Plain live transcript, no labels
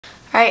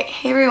Alright,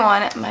 hey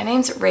everyone, my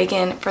name's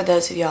Reagan for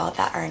those of y'all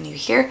that are new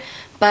here,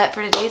 but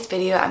for today's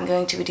video I'm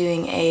going to be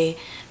doing a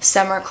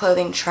summer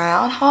clothing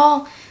try-on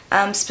haul,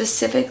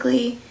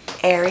 specifically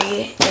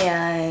Aerie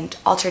and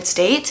Altered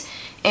State,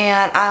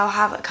 and I'll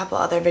have a couple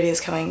other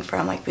videos coming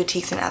from like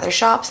boutiques and other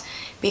shops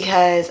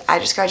because I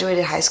just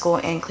graduated high school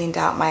and cleaned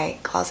out my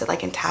closet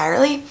like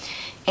entirely,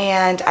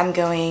 and I'm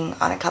going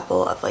on a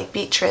couple of like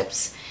beach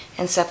trips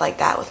and stuff like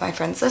that with my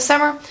friends this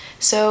summer,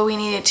 so we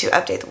needed to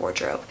update the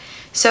wardrobe.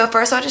 So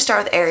first I'll just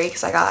start with Aerie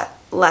because I got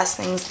less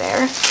things there.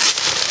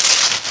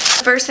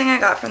 The first thing I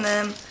got from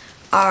them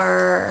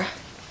are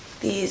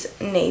these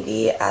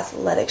navy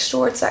athletic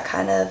shorts that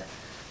kind of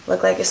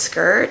look like a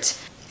skirt.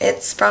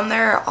 It's from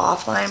their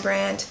offline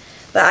brand,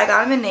 but I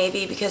got them in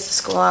navy because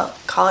the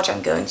college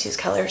I'm going to's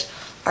colors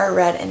are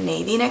red and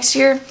navy next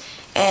year,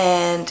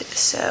 and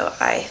so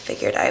I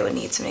figured I would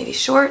need some navy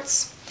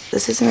shorts.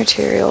 This is the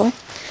material,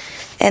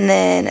 and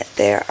then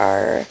there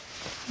are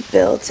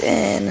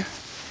built-in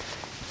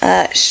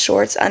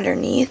shorts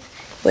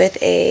underneath with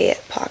a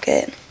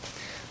pocket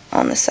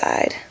on the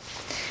side,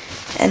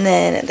 and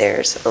then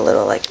there's a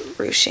little like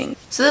ruching.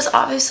 So this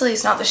obviously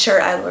is not the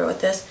shirt I'd wear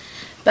with this,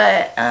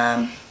 but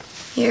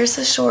here's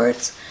the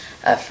shorts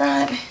up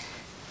front,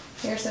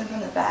 here's them from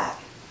the back.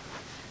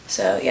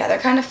 So yeah, they're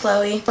kind of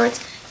flowy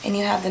shorts, and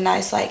you have the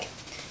nice like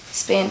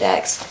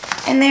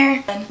spandex in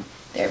there, and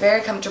they're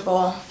very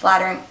comfortable,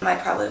 flattering. I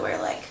might probably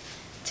wear like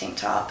a tank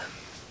top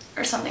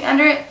or something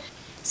under it.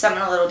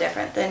 Something a little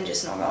different than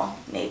just normal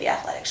navy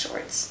athletic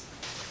shorts.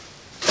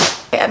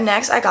 Okay, up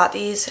next, I got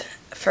these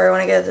for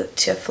when I go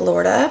to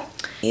Florida.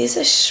 These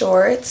are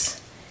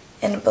shorts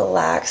in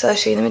black, so I'll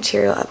show you the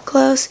material up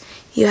close.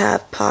 You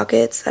have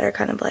pockets that are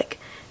kind of like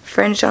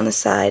fringed on the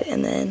side,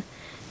 and then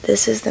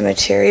this is the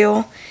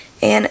material,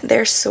 and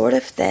they're sort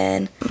of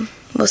thin.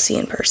 We'll see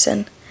in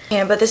person.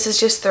 Yeah, but this is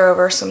just throw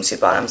over swimsuit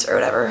bottoms or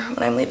whatever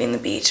when I'm leaving the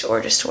beach or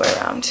just to wear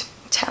around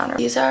town.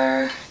 These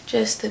are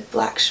just the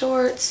black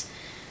shorts.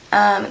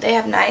 They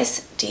have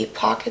nice deep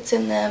pockets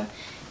in them.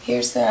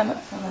 Here's them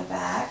from the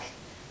back.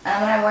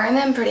 And I'm wearing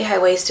them pretty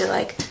high-waisted,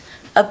 like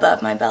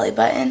above my belly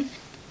button.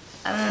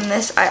 And then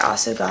this I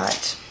also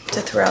got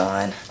to throw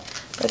on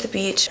for the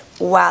beach.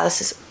 Wow,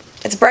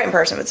 it's bright in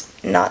person, but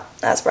it's not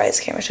as bright as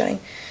the camera showing.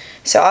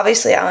 So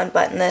obviously I'll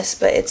unbutton this,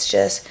 but it's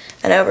just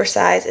an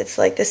oversized. It's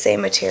like the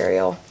same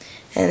material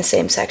and the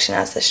same section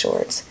as the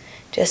shorts,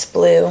 just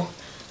blue,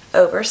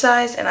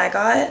 oversized, and I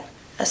got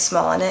a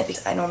small in it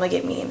because I normally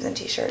get mediums in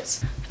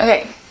t-shirts.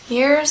 Okay,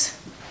 here's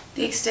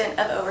the extent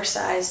of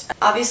oversized.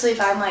 Obviously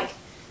if I'm like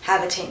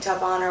have a tank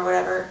top on or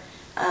whatever,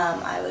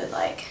 I would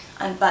like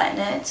unbutton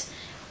it,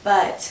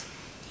 but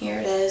here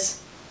it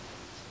is.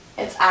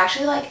 It's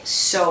actually like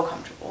so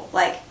comfortable,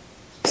 like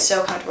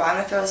so comfortable. I'm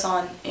gonna throw this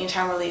on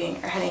anytime we're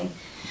leaving or heading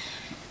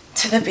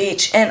to the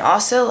beach, and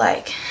also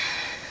like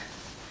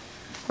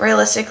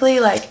realistically,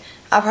 like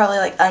I'll probably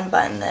like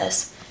unbutton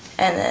this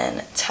and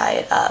then tie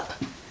it up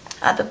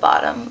at the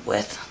bottom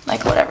with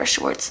like whatever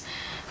shorts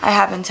I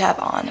happen to have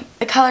on.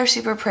 The color's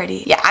super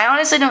pretty. Yeah, I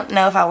honestly don't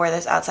know if I'll wear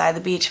this outside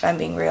the beach if I'm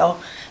being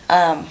real,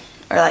 or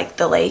like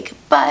the lake,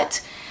 but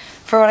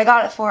for what I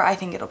got it for, I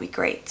think it'll be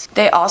great.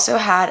 They also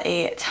had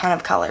a ton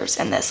of colors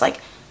in this,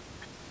 like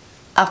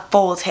a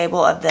full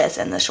table of this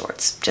in the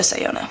shorts, just so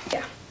you know.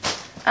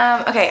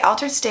 Yeah. Okay,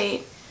 Altered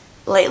State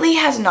lately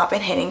has not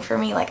been hitting for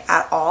me like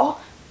at all,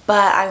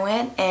 but I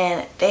went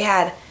and they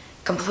had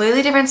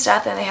completely different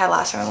stuff than they had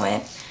last time I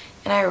went,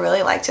 and I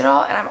really liked it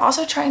all. And I'm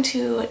also trying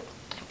to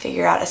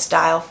figure out a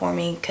style for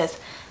me because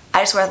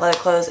I just wear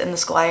athletic clothes. In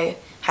the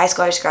high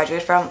school I just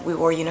graduated from, we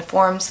wore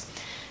uniforms,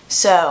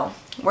 so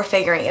we're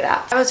figuring it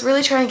out. I was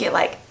really trying to get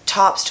like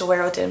tops to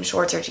wear with denim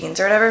shorts or jeans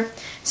or whatever.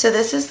 So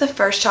this is the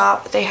first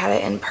top. They had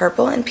it in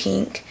purple and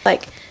pink,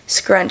 like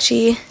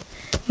scrunchy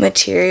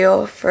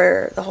material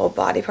for the whole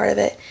body part of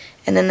it,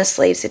 and then the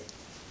sleeves, it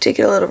did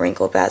get a little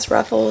wrinkled, but has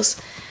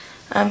ruffles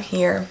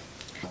here.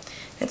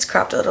 It's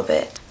cropped a little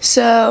bit.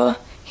 So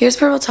here's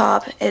purple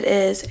top. It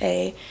is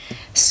a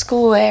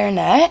square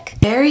neck.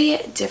 Very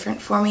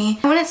different for me.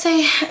 I wouldn't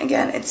say,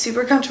 again, it's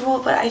super comfortable,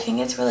 but I think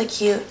it's really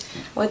cute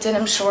with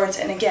denim shorts,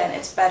 and again,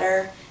 it's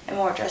better and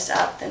more dressed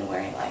up than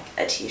wearing like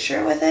a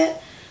t-shirt with it.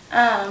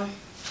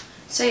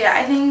 So yeah,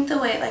 I think the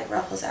way it like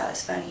ruffles out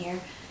is fun here.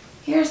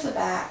 Here's the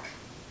back.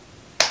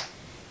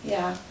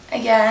 Yeah,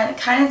 again,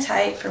 kind of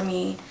tight for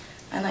me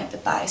on like the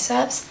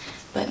biceps,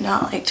 but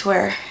not like to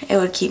where it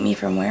would keep me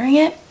from wearing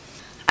it.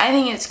 I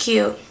think it's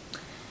cute.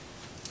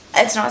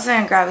 It's not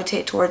something I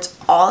gravitate towards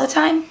all the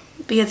time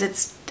because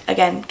it's,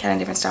 again, kind of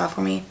different style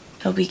for me.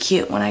 It'll be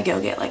cute when I go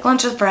get like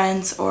lunch with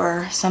friends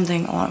or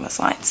something along those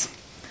lines.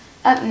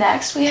 Up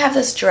next, we have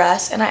this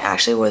dress, and I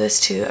actually wore this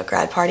to a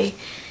grad party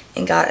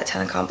and got a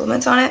ton of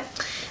compliments on it.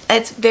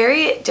 It's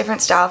very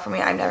different style for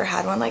me. I've never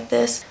had one like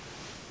this.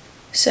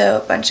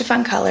 So a bunch of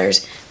fun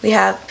colors. We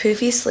have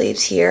poofy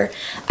sleeves here.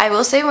 I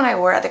will say when I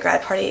wore it at the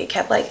grad party, it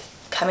kept like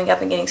coming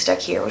up and getting stuck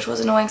here, which was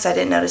annoying because I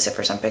didn't notice it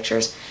for some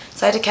pictures,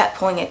 so I had to keep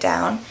pulling it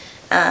down.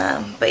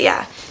 But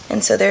yeah,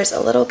 and so there's a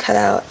little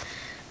cutout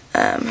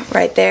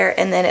right there,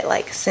 and then it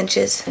like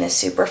cinches and is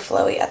super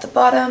flowy at the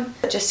bottom,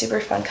 but just super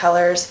fun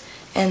colors.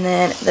 And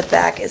then the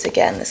back is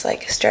again this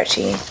like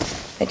stretchy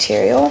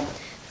material.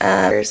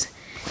 There's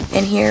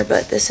in here,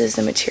 but this is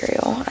the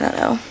material. I don't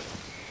know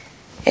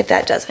if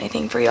that does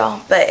anything for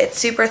y'all, but it's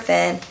super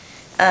thin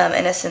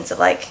in a sense of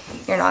like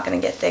you're not gonna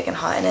get thick and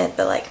hot in it,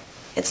 but like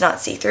it's not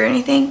see-through or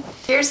anything.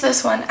 Here's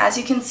this one. As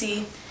you can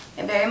see,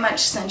 it very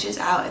much cinches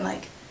out and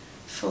like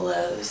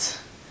flows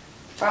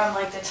from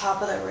like the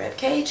top of the rib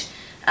cage,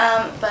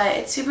 but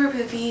it's super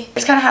poofy.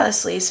 It's kind of how the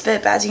sleeves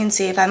fit, but as you can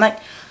see, if I'm like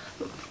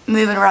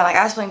moving around, like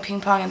I was playing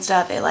ping pong and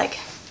stuff, it like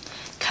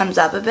comes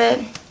up a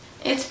bit.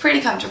 It's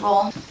pretty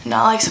comfortable.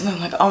 Not like something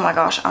like, oh my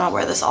gosh, I'm gonna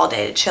wear this all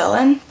day to chill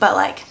in, but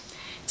like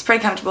it's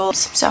pretty comfortable.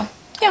 So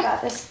yeah. I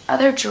got this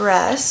other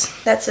dress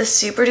that's a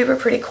super duper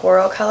pretty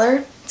coral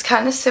color. It's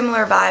kind of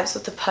similar vibes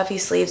with the puffy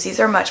sleeves. These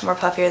are much more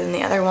puffier than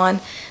the other one.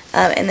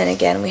 And then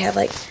again, we have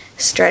like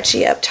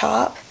stretchy up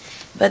top,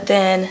 but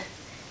then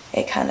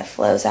it kind of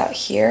flows out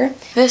here.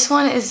 This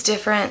one is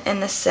different in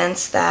the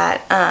sense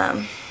that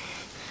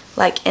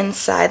like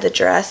inside the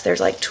dress, there's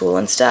like tulle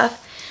and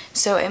stuff.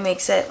 So it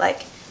makes it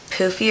like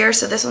poofier.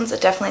 So this one's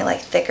definitely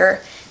like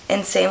thicker,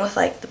 and same with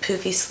like the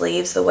poofy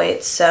sleeves, the way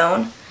it's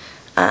sewn.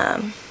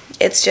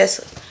 It's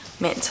just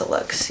meant to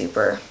look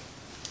super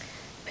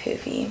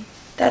poofy.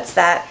 That's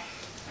that.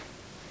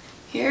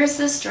 Here's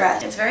this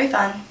dress. It's very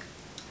fun,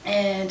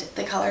 and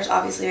the color is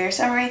obviously very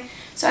summery.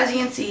 So as you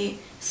can see,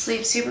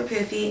 sleeves super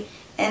poofy,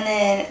 and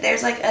then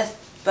there's like a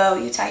bow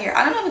you tie here.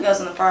 I don't know if it goes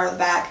in the front or the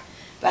back,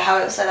 but how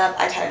it was set up,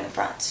 I tied it in the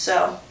front.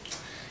 So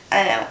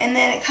I don't know. And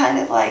then it kind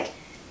of like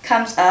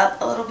comes up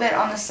a little bit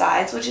on the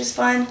sides, which is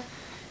fun.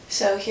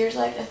 So here's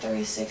like a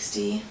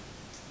 360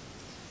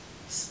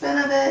 spin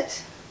of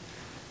it.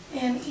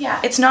 And yeah,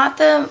 it's not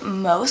the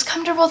most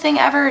comfortable thing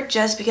ever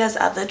just because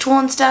of the tulle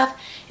and stuff.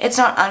 It's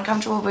not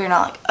uncomfortable, but you're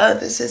not like, oh,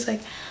 this is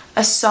like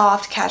a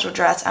soft casual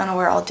dress I'm gonna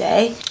wear all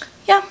day.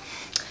 Yeah,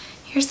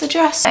 here's the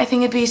dress. I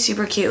think it'd be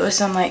super cute with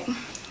some like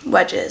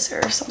wedges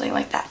or something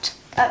like that.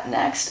 Up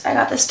next, I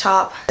got this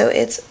top. So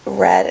it's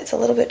red. It's a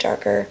little bit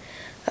darker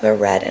of a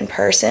red in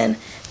person,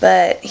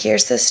 but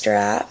here's the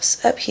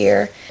straps up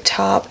here,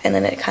 top, and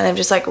then it kind of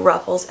just like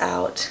ruffles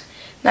out.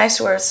 Nice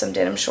to wear with some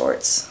denim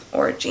shorts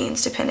or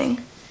jeans,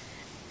 depending.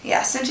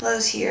 Yeah, cinch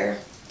those here.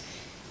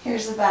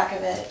 Here's the back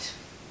of it.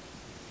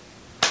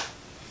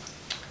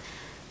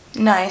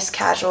 Nice,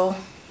 casual.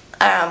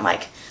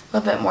 Like a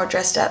little bit more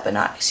dressed up, but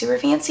not super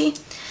fancy.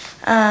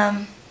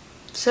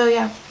 So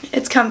yeah,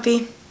 it's comfy.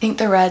 I think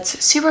the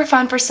red's super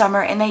fun for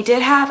summer, and they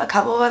did have a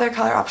couple of other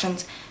color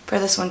options for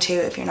this one too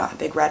if you're not a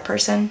big red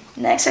person.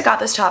 Next, I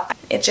got this top.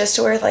 It's just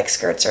to wear with like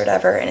skirts or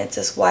whatever, and it's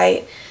this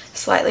white,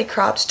 slightly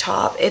cropped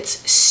top.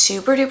 It's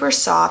super duper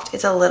soft.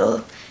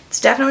 It's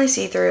definitely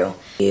see-through.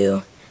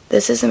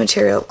 This is the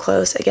material up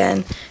close.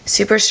 Again,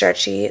 super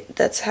stretchy.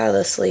 That's how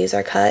the sleeves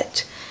are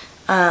cut.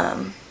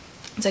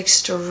 It's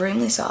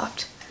extremely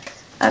soft.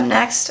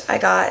 Next, I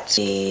got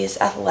these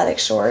athletic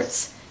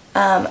shorts.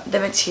 The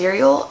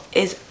material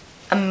is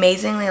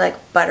amazingly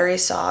like buttery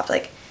soft,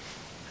 like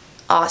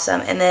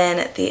awesome. And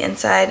then the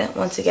inside,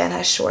 once again,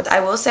 has shorts. I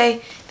will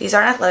say these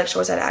aren't athletic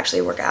shorts I'd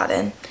actually work out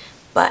in,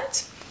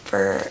 but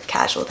for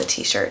casual, the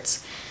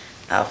t-shirts,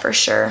 I'll for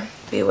sure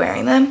be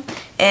wearing them.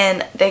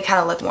 And they kind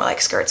of look more like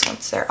skirts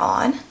once they're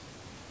on.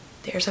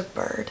 There's a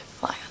bird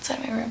flying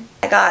outside my room.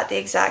 I got the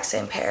exact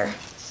same pair,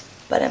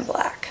 but in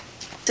black.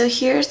 So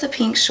here's the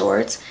pink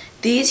shorts.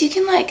 These you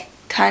can like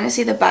kind of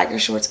see the biker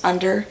shorts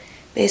under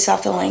based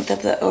off the length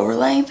of the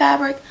overlaying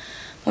fabric,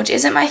 which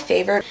isn't my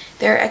favorite.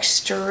 They're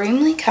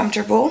extremely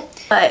comfortable,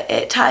 but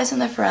it ties in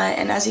the front,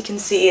 and as you can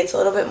see, it's a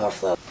little bit more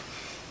flowy.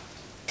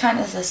 Kind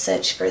of the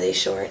cinch for these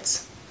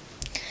shorts.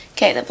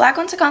 Okay, the black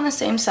ones are on the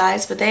same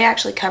size, but they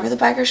actually cover the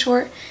biker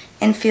short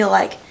and feel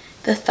like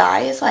the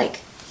thigh is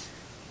like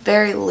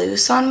very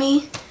loose on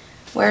me,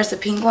 whereas the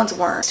pink ones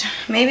weren't.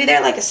 Maybe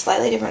they're like a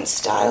slightly different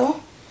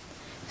style.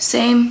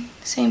 Same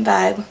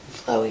vibe,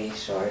 flowy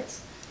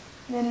shorts.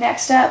 And then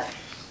next up,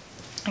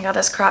 I got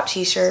this crop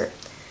t-shirt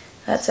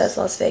that says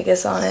Las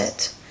Vegas on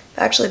it.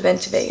 I've actually been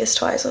to Vegas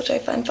twice, which I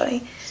find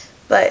funny,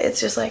 but it's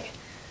just like,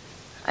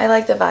 I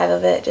like the vibe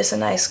of it. Just a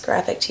nice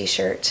graphic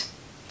t-shirt.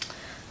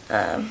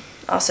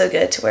 Also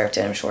good to wear with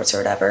denim shorts or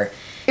whatever.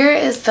 Here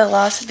is the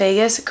Las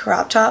Vegas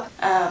crop top.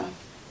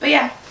 But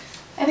yeah,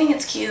 I think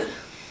it's cute.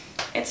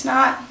 It's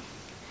not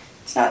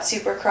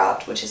super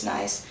cropped, which is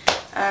nice.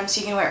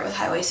 So you can wear it with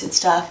high-waisted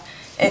stuff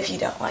if you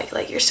don't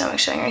like your stomach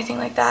showing or anything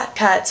like that.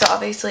 Cut, so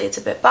obviously it's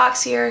a bit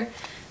boxier,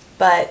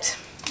 but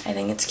I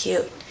think it's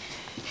cute.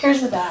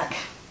 Here's the back,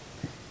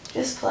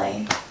 just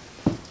plain.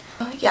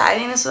 Yeah, I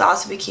think this would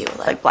also be cute with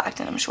like black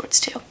denim shorts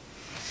too.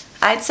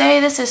 I'd say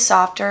this is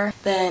softer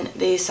than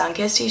the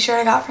Sunkissed t-shirt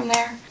I got from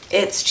there.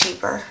 It's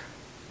cheaper.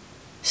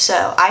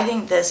 So I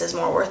think this is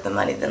more worth the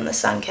money than the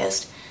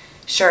Sunkissed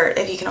shirt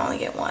if you can only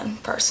get one,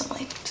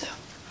 personally. So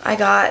I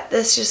got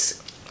this just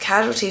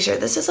casual t-shirt.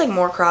 This is like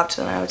more cropped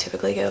than I would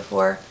typically go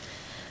for.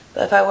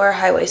 But if I wear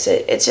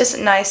high-waisted, it's just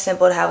nice,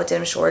 simple to have with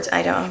denim shorts.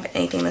 I don't have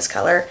anything this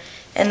color.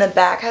 And the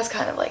back has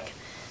kind of like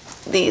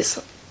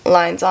these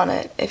lines on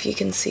it, if you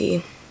can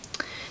see,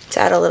 to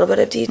add a little bit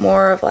of detail.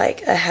 More of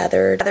like a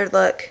heathered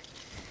look.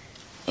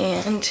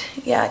 And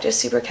yeah, just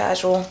super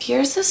casual.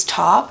 Here's this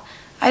top.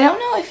 I don't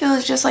know if it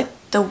was just like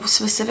the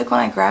specific one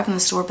I grabbed in the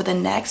store, but the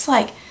neck's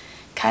like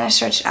kind of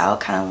stretched out,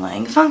 kind of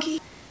leg funky.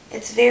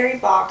 It's very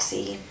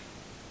boxy,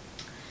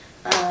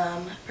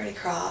 pretty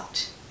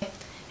cropped.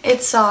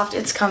 It's soft,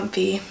 it's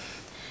comfy.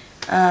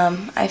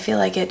 I feel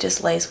like it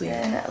just lays weird.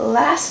 And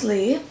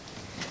lastly,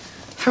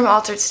 from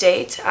Altered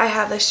State, I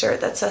have this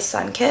shirt that says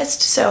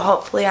Sun-Kissed, so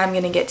hopefully I'm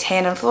going to get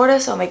tan in Florida,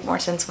 so it'll make more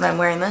sense when I'm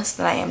wearing this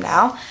than I am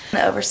now. An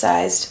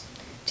oversized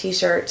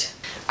t-shirt.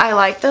 I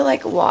like the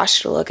like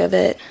washed look of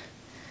it,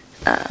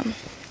 and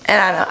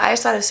I don't know, I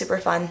just thought it was super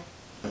fun.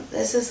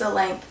 This is the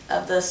length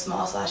of the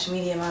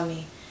small/medium on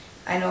me.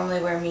 I normally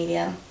wear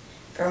medium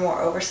for a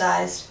more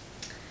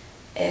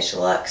oversized-ish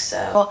look,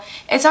 so. Well,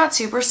 it's not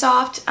super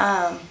soft,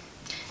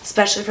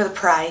 especially for the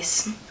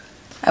price.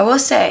 I will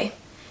say,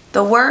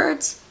 the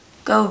words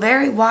go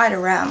very wide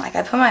around. Like,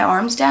 I put my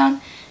arms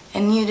down,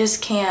 and you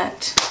just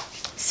can't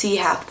see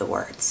half the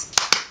words.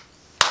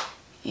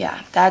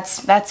 Yeah,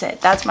 that's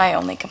it. That's my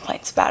only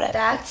complaints about it.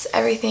 That's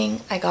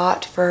everything I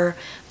got for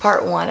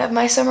part 1 of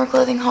my summer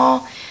clothing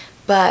haul.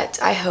 But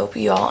I hope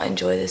you all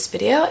enjoy this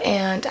video,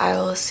 and I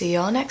will see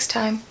y'all next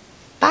time.